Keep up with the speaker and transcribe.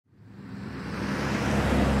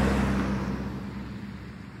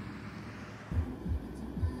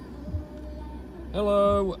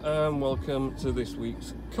Hello and welcome to this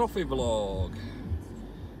week's coffee vlog.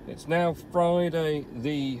 It's now Friday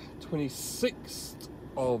the 26th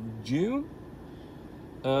of June.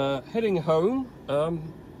 Heading home.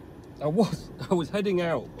 I was heading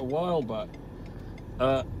out a while back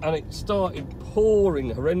and it started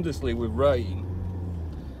pouring horrendously with rain.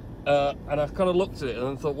 And I kind of looked at it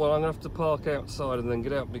and thought, well, I'm going to have to park outside and then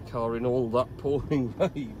get out my car in all that pouring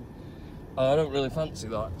rain. I don't really fancy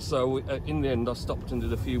that, so in the end I stopped and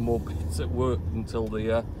did a few more bits at work until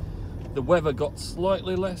the weather got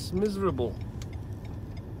slightly less miserable.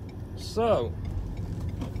 So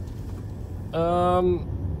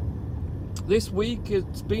this week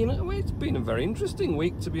it's been a very interesting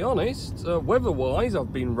week, to be honest. Weather-wise,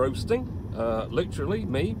 I've been roasting, literally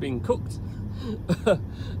me being cooked.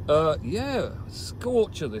 Yeah,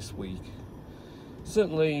 scorcher this week.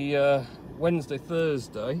 Certainly Wednesday,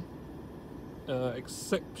 Thursday.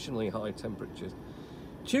 Exceptionally high temperatures.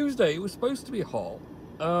 Tuesday it was supposed to be hot,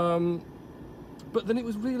 but then it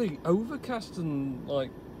was really overcast and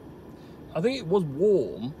like, I think it was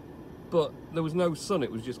warm, but there was no sun, it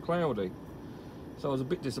was just cloudy. So I was a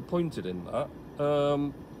bit disappointed in that.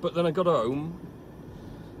 But then I got home,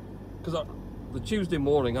 because the Tuesday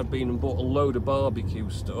morning I'd been and bought a load of barbecue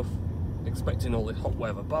stuff, expecting all this hot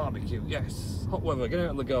weather. Barbecue, yes, hot weather, get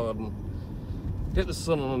out in the garden, get the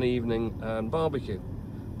sun on an evening and barbecue.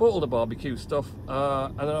 Bought all the barbecue stuff,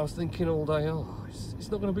 and then I was thinking all day, oh,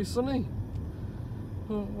 it's not going to be sunny.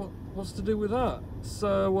 Well, what's to do with that?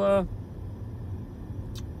 So,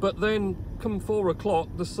 but then come 4 o'clock,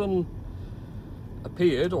 the sun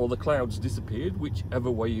appeared, or the clouds disappeared,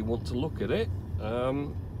 whichever way you want to look at it.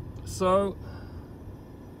 So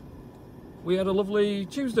we had a lovely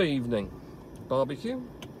Tuesday evening barbecue.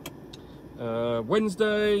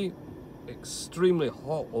 Wednesday, extremely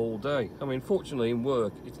hot all day. I mean, fortunately in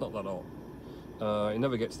work it's not that hot. It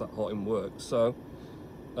never gets that hot in work. So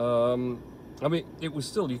I mean, it was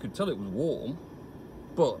still, you could tell it was warm,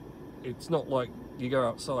 but it's not like you go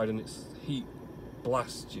outside and it's heat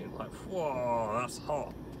blasts you like, whoa, that's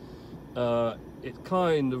hot. It's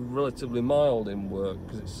kind of relatively mild in work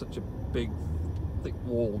because it's such a big,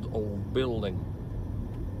 thick-walled old building.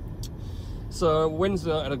 So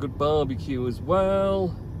Wednesday night I had a good barbecue as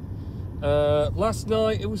well. Last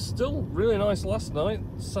night, it was still really nice last night.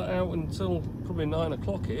 Sat out until probably 9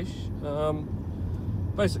 o'clock-ish.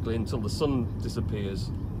 Basically until the sun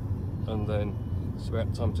disappears. And then it's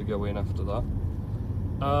about time to go in after that.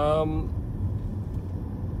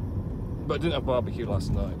 But I didn't have barbecue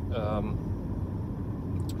last night.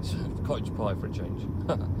 Cottage pie for a change.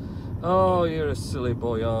 Oh, you're a silly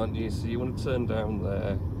boy, aren't you? So you want to turn down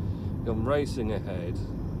there. Come racing ahead.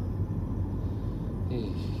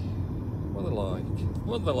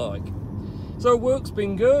 What they like. So work's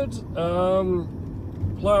been good,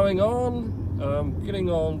 ploughing on, getting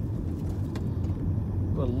on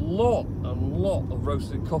a lot of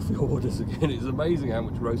roasted coffee orders again. It's amazing how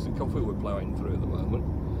much roasted coffee we're ploughing through at the moment.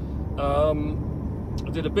 I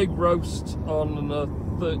did a big roast on a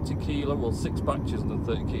 30 kilo, well 6 batches of the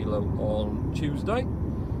 30 kilo on Tuesday.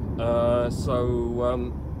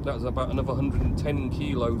 So that was about another 110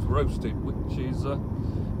 kilos roasted, which is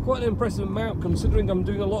quite an impressive amount considering I'm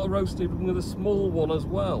doing a lot of roasted with a small one as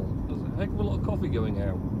well. There's a heck of a lot of coffee going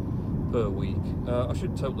out per week. I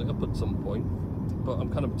should total it up at some point, but I'm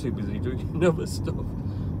kind of too busy doing other stuff,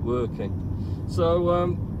 working.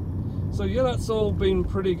 So so yeah, that's all been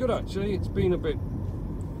pretty good actually. It's been a bit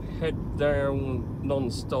head down,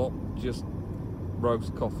 non-stop, just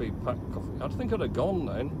roast coffee, pack coffee. I think I'd have gone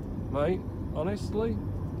then, mate, honestly.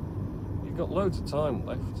 You've got loads of time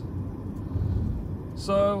left.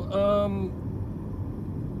 So,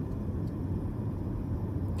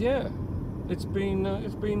 yeah, it's been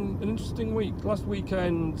an interesting week. Last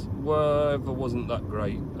weekend, weather wasn't that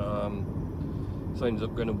great, so I ended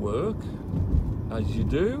up going to work, as you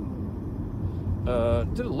do.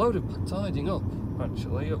 Did a load of tidying up,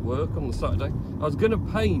 actually, at work on the Saturday. I was going to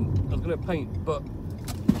paint, but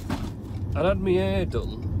I'd had my hair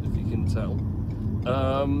done, if you can tell.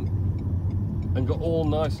 And got all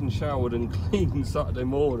nice and showered and clean Saturday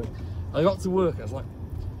morning. I got to work, I was like,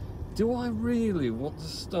 do I really want to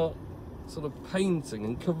start sort of painting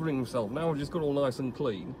and covering myself? Now I've just got all nice and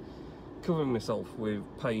clean, covering myself with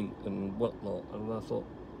paint and whatnot. And I thought,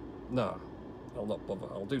 nah, I'll not bother.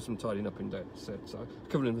 I'll do some tidying up instead. So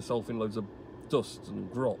covering myself in loads of dust and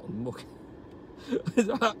grot and muck.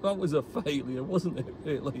 That was a failure, wasn't it,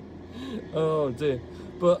 really? Oh dear.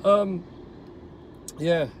 But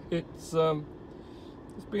yeah, it's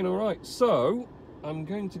been all right. So I'm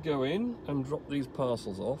going to go in and drop these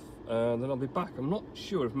parcels off, and then I'll be back. I'm not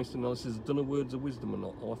sure if Mr. Nellis has done a words of wisdom or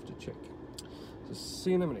not. I'll have to check. So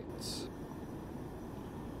see you in a minute.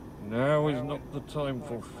 Now is not the time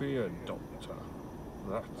for fear, Doctor.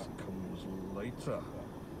 That comes later.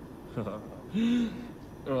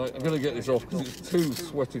 Alright, I'm going to get this off because it's too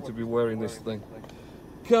sweaty to be wearing this thing.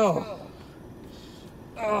 God!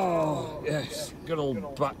 Oh, yes. Good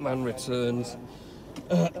old Batman Returns.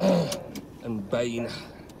 And Bane.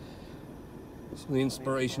 Some of the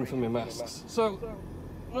inspiration from my masks. So,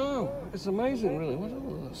 no, it's amazing, really. What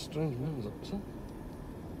are that strange man's up to?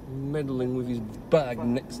 Meddling with his bag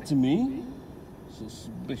next to me.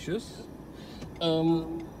 Suspicious.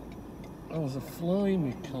 Oh, there's a fly in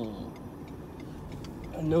my car.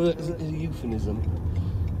 I know that isn't a euphemism.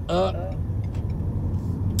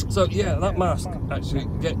 So yeah, that mask actually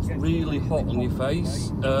gets really hot on your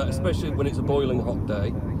face, especially when it's a boiling hot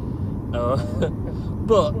day.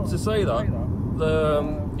 But to say that,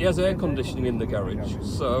 he has air conditioning in the garage,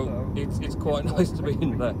 so it's quite nice to be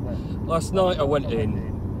in there. Last night I went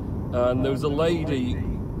in, and there was a lady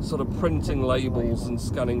sort of printing labels and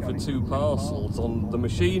scanning for 2 parcels on the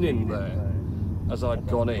machine in there as I'd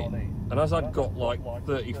gone in. And as I'd got like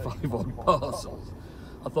 35 odd parcels,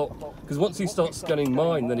 I thought, because once he starts scanning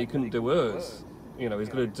mine, then he couldn't do hers. You know, he's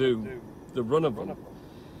going to do the run of them.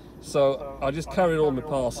 So I just carried all my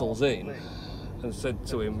parcels in and said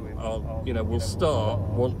to him, you know, we'll start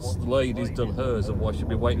once the lady's done hers, otherwise she'll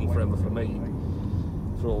be waiting forever for me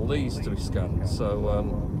for all these to be scanned.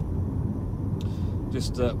 So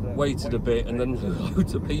just waited a bit, and then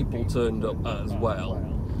loads of people turned up as well.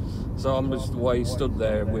 So I'm just stood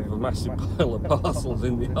there with a massive pile of parcels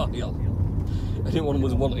in the aisle. Anyone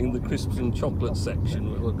was wanting the crisps and chocolate section,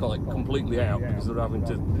 which were like completely out because they're having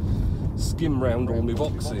to skim round all my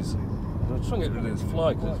boxes. I'm trying to get rid of this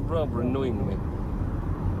fly because it's rather annoying me.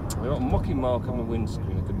 I've got a mocking mark on my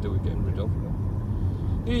windscreen I could do with getting rid of.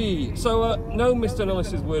 So, no Mr.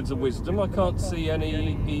 Nellis's words of wisdom. I can't see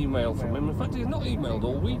any email from him. In fact, he's not emailed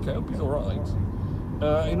all week. I hope he's alright.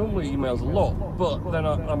 He normally emails a lot, but then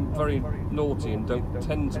I'm very naughty and don't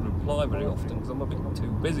tend to reply very often because I'm a bit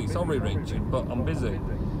too busy. Sorry, Richard, but I'm busy.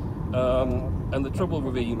 And the trouble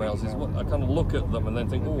with emails is I kind of look at them and then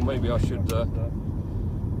think, oh, maybe I should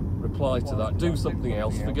reply to that, do something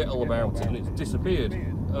else, forget all about it, and it's disappeared.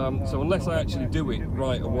 So unless I actually do it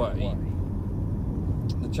right away,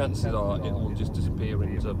 the chances are it'll just disappear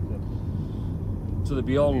into the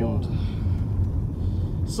beyond.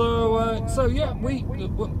 So yeah, week.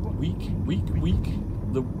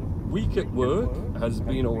 The week at work has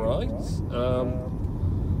been all right.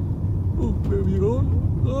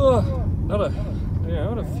 I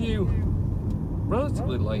had a few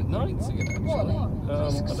relatively late nights again.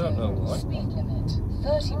 Actually, I don't know why. Speed limit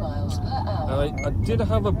 30 miles per hour. I did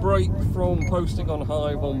have a break from posting on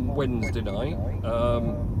Hive on Wednesday night.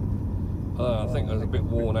 I think I was a bit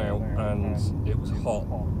worn out and it was hot,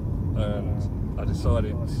 and I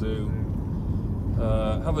decided to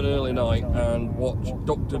have an early night and watch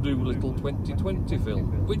Dr. Dolittle 2020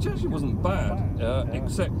 film, which actually wasn't bad,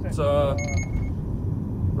 except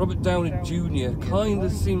Robert Downey Jr. kind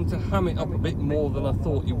of seemed to ham it up a bit more than I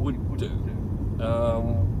thought he would do,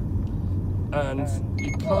 and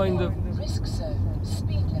he kind of... Risk zone,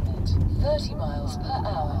 speed limit 30 miles per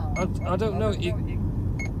hour. I don't know, he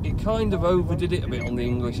kind of overdid it a bit on the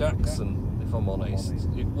English accent, if I'm honest.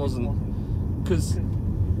 It wasn't... because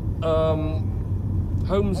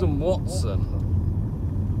Holmes and Watson,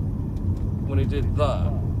 when he did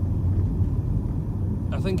that,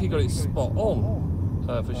 I think he got it spot on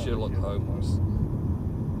for Sherlock Holmes,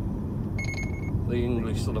 the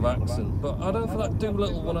English sort of accent. But I don't know for that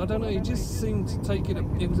Dolittle one, I don't know, he just seemed to take it,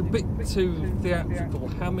 it was a bit too theatrical,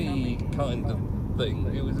 hammy kind of thing.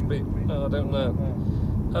 It was a bit, I don't know.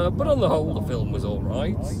 But on the whole, the film was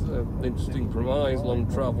alright. Interesting premise, long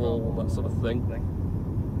travel, that sort of thing.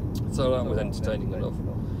 So that was entertaining enough.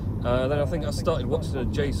 Then I think I started watching a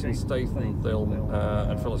Jason Statham film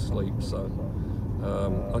and fell asleep, so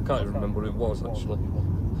I can't even remember what it was actually.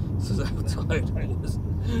 This is how tired I was.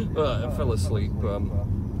 But I fell asleep.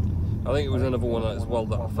 I think it was another one as well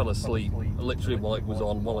that I fell asleep literally while it was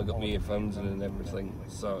on, while I got my earphones in and everything.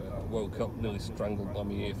 So I woke up nearly strangled by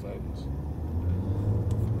my earphones.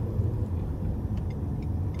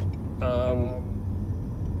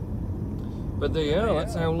 But there you are,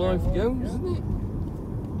 that's how life goes, isn't it?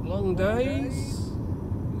 Long days,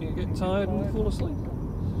 you get tired and you fall asleep.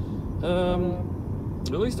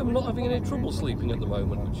 At least I'm not having any trouble sleeping at the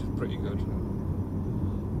moment, which is pretty good.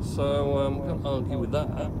 So, can't argue with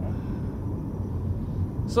that.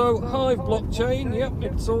 So Hive blockchain, yep,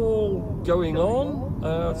 it's all going on.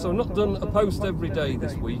 So I've not done a post every day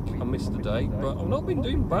this week. I missed a day, but I've not been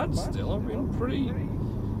doing bad still. I've been pretty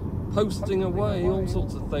posting away all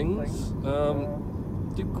sorts of things.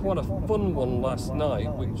 Did quite a fun one last night,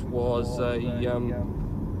 which was a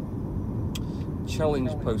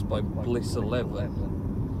challenge post by Bliss11.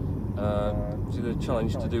 She did a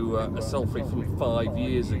challenge to do a selfie from 5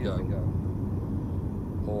 years ago,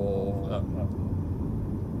 or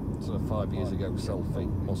sort of 5 years ago selfie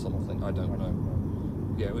or something. I don't know.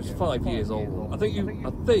 Yeah, it was 5 years old. I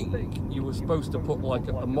think you were supposed to put like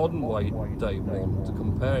a modern day one to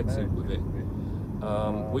compare to with it,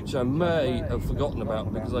 which I may have forgotten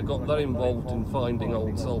about because I got that involved in finding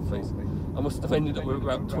old selfies. I must have ended up with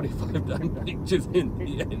about 25 damn pictures in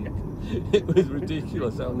the end. It was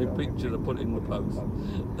ridiculous how many pictures I put in the post.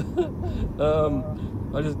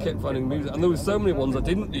 I just kept finding music, and there were so many ones I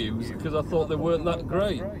didn't use because I thought they weren't that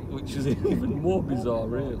great, which is even more bizarre,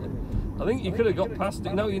 really. I think you could have got past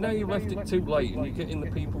it. No, you know you left it too late, and you're getting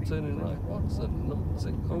the people turning like, what's a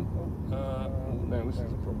numpty? Oh, no, this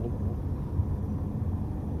is a problem.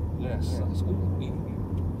 Yes, that's all.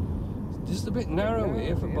 Just a bit narrow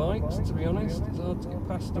here for bikes, to be honest. It's hard to get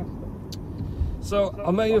past them. So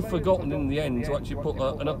I may have forgotten in the end to actually put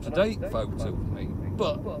an up-to-date photo of me,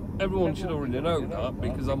 but everyone should already know that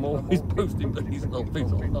because I'm always posting these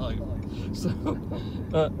selfies on Hive. So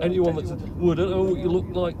anyone that says, well, I don't know what you look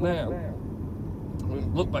like now,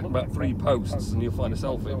 look back about 3 posts and you'll find a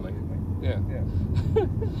selfie of me. Yeah.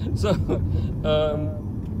 So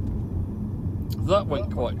that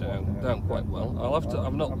went quite down quite well.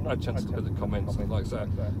 I've not had a chance to look at the comments. Like I said,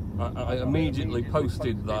 I immediately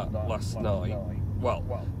posted that last night. Well,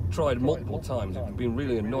 tried multiple times. It's been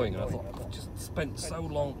really annoying, and I thought I've just spent so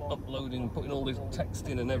long uploading, putting all this text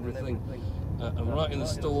in and everything, and writing the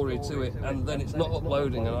story to it, and then it's not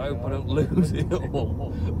uploading, and I hope I don't lose it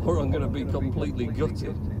all, or I'm going to be completely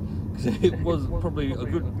gutted. Because it was probably a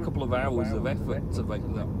good couple of hours of effort to make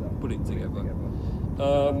that, put it together.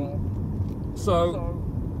 So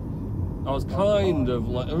I was kind of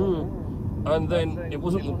like, and then it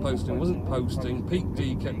wasn't posting. Peak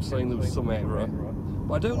D kept saying there was some error,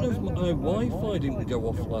 but I don't know if my Wi-Fi didn't go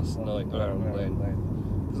off last night around then,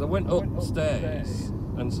 because I went upstairs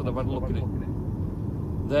and sort of had a look at it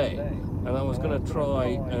then, and I was going to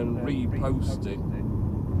try and repost it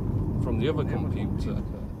from the other computer.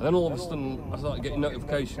 And then all of a sudden, I started getting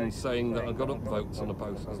notifications saying that I got upvotes on a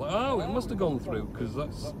post. I was like, oh, it must have gone through, because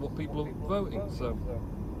that's what people are voting. So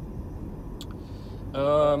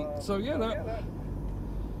yeah,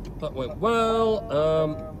 that went well.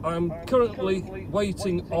 I'm currently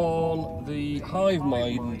waiting on the Hive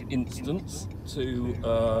Mind instance to...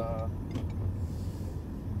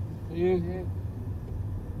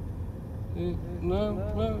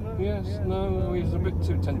 no, yes, no, he's a bit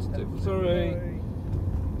too tentative. Sorry.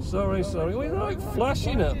 Well, you're like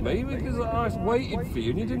flashing at me because I waited for you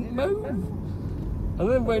and you didn't move. And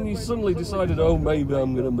then when you suddenly decided, oh, maybe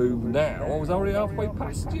I'm going to move now, I was already halfway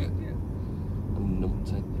past you.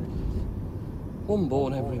 Numpty. One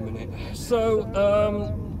born every minute. So,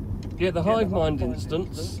 yeah, the Hive Mind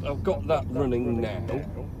instance, I've got that running now.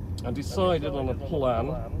 I decided on a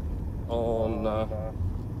plan on...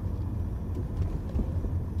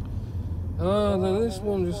 then this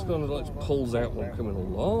one just kind of like pulls out one coming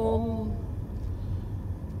along.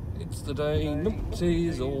 It's the day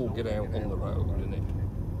numpties all get out on the road, isn't it?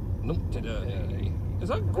 Numpty day. Is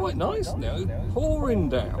that quite nice now? It's pouring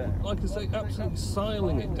down, like I say, absolutely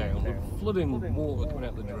siling it down, flooding water coming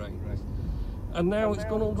out the drains. And now it's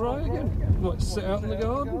gone all dry again. You might sit out in the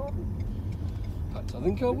garden. In fact, I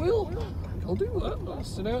think I will. I'll do that. I'll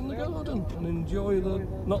sit out in the garden and enjoy the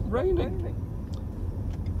not raining.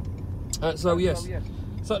 So yes,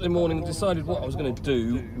 Saturday morning I decided what I was going to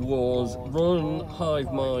do was run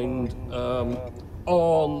Hive Mind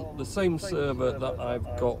on the same server that I've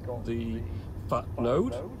got the Fat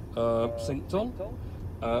node synced on,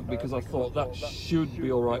 because I thought that should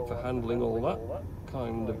be alright for handling all that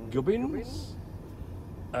kind of gubbins.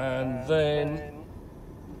 And then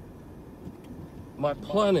my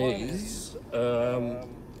plan is, I've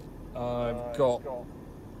got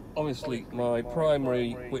obviously my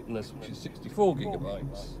primary witness, which is 64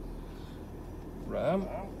 gigabytes RAM.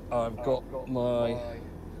 I've got my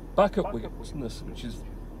backup witness, which is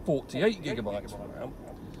 48 gigabytes RAM.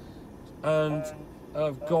 And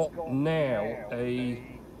I've got now a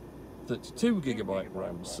 32 gigabyte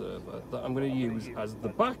RAM server that I'm going to use as the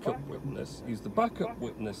backup witness, use the backup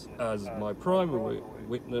witness as my primary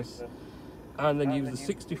witness, and then use the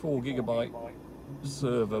 64 gigabyte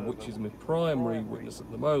server, which is my primary witness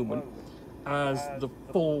at the moment, as the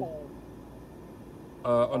full,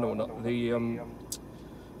 oh no, not the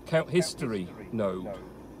account history node,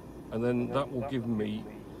 and then that will give me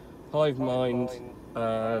Hive Mind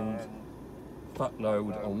and Fat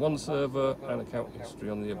Node on one server and account history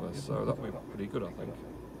on the other, so that'll be pretty good, I think.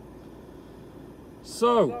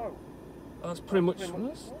 So that's pretty much, that's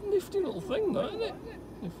a nifty little thing, that, isn't it?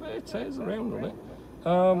 A fair tears around on it.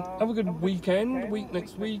 Have a good weekend,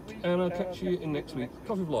 next week, and I'll catch you in next week's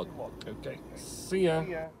coffee vlog. Okay, see ya.